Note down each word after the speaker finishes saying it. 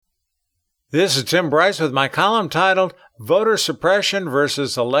This is Tim Bryce with my column titled Voter Suppression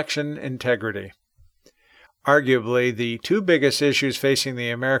versus Election Integrity. Arguably, the two biggest issues facing the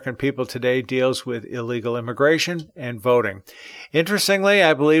American people today deals with illegal immigration and voting. Interestingly,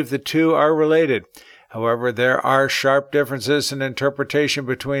 I believe the two are related. However, there are sharp differences in interpretation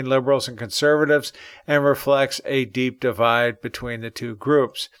between liberals and conservatives and reflects a deep divide between the two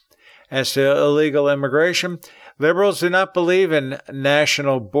groups. As to illegal immigration, liberals do not believe in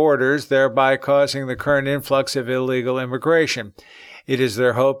national borders, thereby causing the current influx of illegal immigration. It is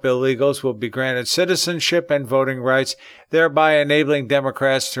their hope illegals will be granted citizenship and voting rights, thereby enabling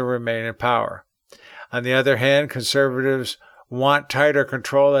Democrats to remain in power. On the other hand, conservatives want tighter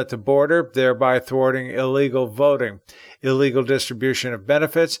control at the border, thereby thwarting illegal voting, illegal distribution of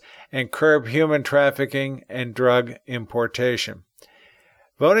benefits, and curb human trafficking and drug importation.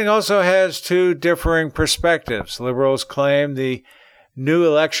 Voting also has two differing perspectives. Liberals claim the new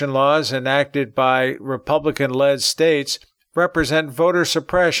election laws enacted by Republican-led states represent voter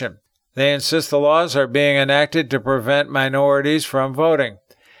suppression. They insist the laws are being enacted to prevent minorities from voting.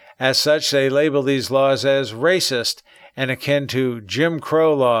 As such, they label these laws as racist and akin to Jim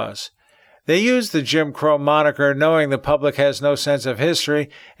Crow laws. They use the Jim Crow moniker knowing the public has no sense of history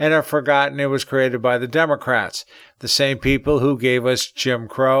and have forgotten it was created by the Democrats, the same people who gave us Jim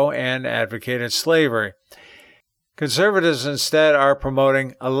Crow and advocated slavery. Conservatives instead are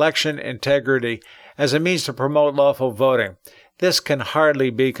promoting election integrity as a means to promote lawful voting. This can hardly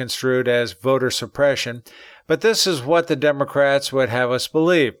be construed as voter suppression, but this is what the Democrats would have us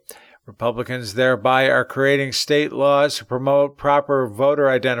believe. Republicans thereby are creating state laws to promote proper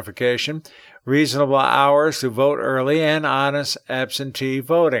voter identification, reasonable hours to vote early, and honest absentee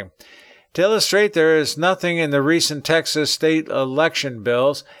voting. To illustrate, there is nothing in the recent Texas state election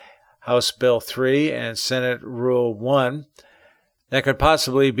bills, House Bill 3 and Senate Rule 1, that could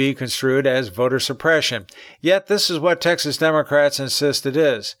possibly be construed as voter suppression. Yet this is what Texas Democrats insist it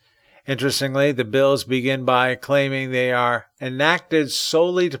is. Interestingly, the bills begin by claiming they are enacted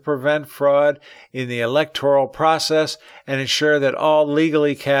solely to prevent fraud in the electoral process and ensure that all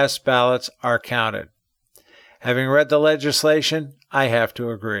legally cast ballots are counted. Having read the legislation, I have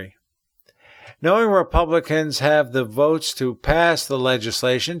to agree. Knowing Republicans have the votes to pass the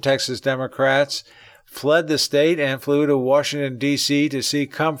legislation, Texas Democrats fled the state and flew to Washington, D.C. to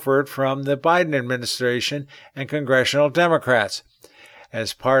seek comfort from the Biden administration and congressional Democrats.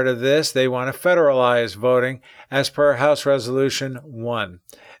 As part of this, they want to federalize voting as per House Resolution 1,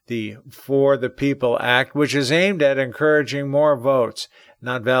 the For the People Act, which is aimed at encouraging more votes,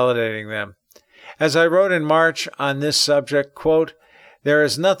 not validating them. As I wrote in March on this subject, quote, "There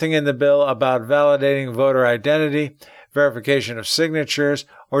is nothing in the bill about validating voter identity, verification of signatures,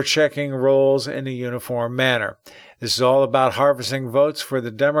 or checking rolls in a uniform manner. This is all about harvesting votes for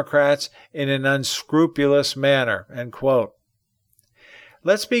the Democrats in an unscrupulous manner," end quote.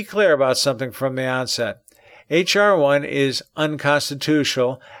 Let's be clear about something from the onset. H.R. 1 is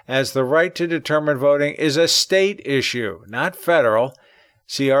unconstitutional, as the right to determine voting is a state issue, not federal.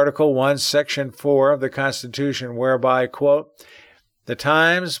 See Article 1, Section 4 of the Constitution, whereby, quote, "The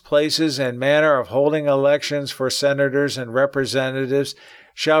times, places, and manner of holding elections for senators and representatives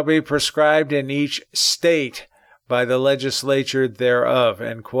shall be prescribed in each state by the legislature thereof,"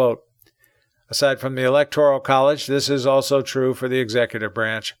 end quote. Aside from the Electoral College, this is also true for the executive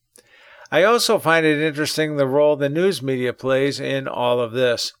branch. I also find it interesting the role the news media plays in all of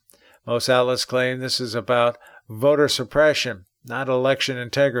this. Most outlets claim this is about voter suppression, not election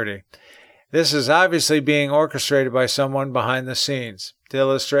integrity. This is obviously being orchestrated by someone behind the scenes. To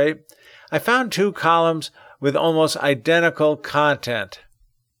illustrate, I found two columns with almost identical content.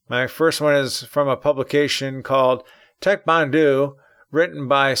 My first one is from a publication called Tech Bandu, written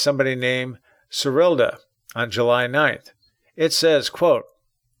by somebody named Cyrilda on July 9th. It says, quote,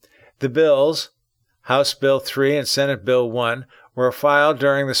 "The bills, House Bill 3 and Senate Bill 1, were filed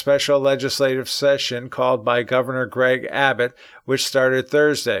during the special legislative session called by Governor Greg Abbott, which started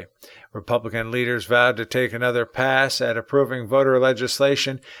Thursday. Republican leaders vowed to take another pass at approving voter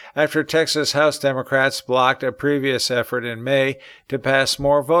legislation after Texas House Democrats blocked a previous effort in May to pass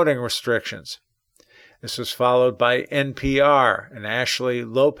more voting restrictions. This was followed by NPR and Ashley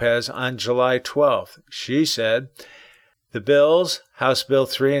Lopez on July 12th. She said, "The bills, House Bill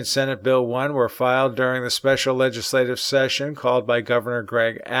 3 and Senate Bill 1, were filed during the special legislative session called by Governor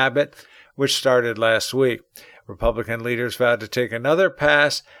Greg Abbott, which started last week. Republican leaders vowed to take another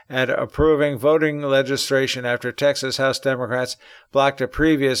pass at approving voting legislation after Texas House Democrats blocked a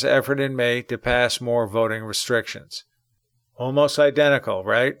previous effort in May to pass more voting restrictions." Almost identical,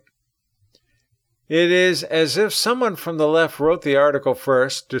 right? It is as if someone from the left wrote the article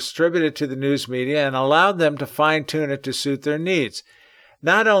first, distributed it to the news media, and allowed them to fine-tune it to suit their needs.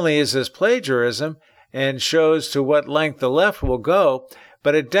 Not only is this plagiarism and shows to what length the left will go,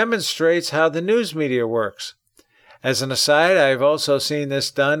 but it demonstrates how the news media works. As an aside, I've also seen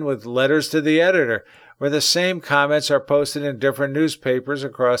this done with letters to the editor, where the same comments are posted in different newspapers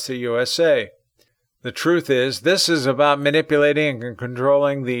across the USA. The truth is, this is about manipulating and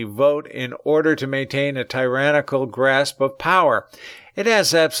controlling the vote in order to maintain a tyrannical grasp of power. It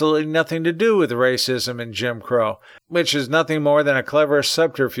has absolutely nothing to do with racism and Jim Crow, which is nothing more than a clever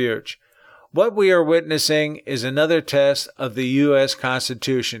subterfuge. What we are witnessing is another test of the U.S.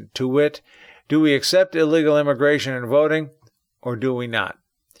 Constitution, to wit, do we accept illegal immigration and voting, or do we not?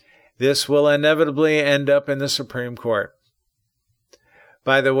 This will inevitably end up in the Supreme Court.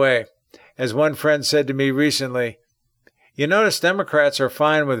 By the way, as one friend said to me recently, you notice Democrats are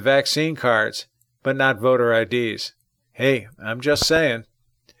fine with vaccine cards, but not voter IDs. Hey, I'm just saying.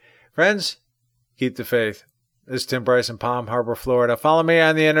 Friends, keep the faith. This is Tim Bryce in Palm Harbor, Florida. Follow me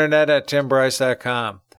on the internet at timbryce.com.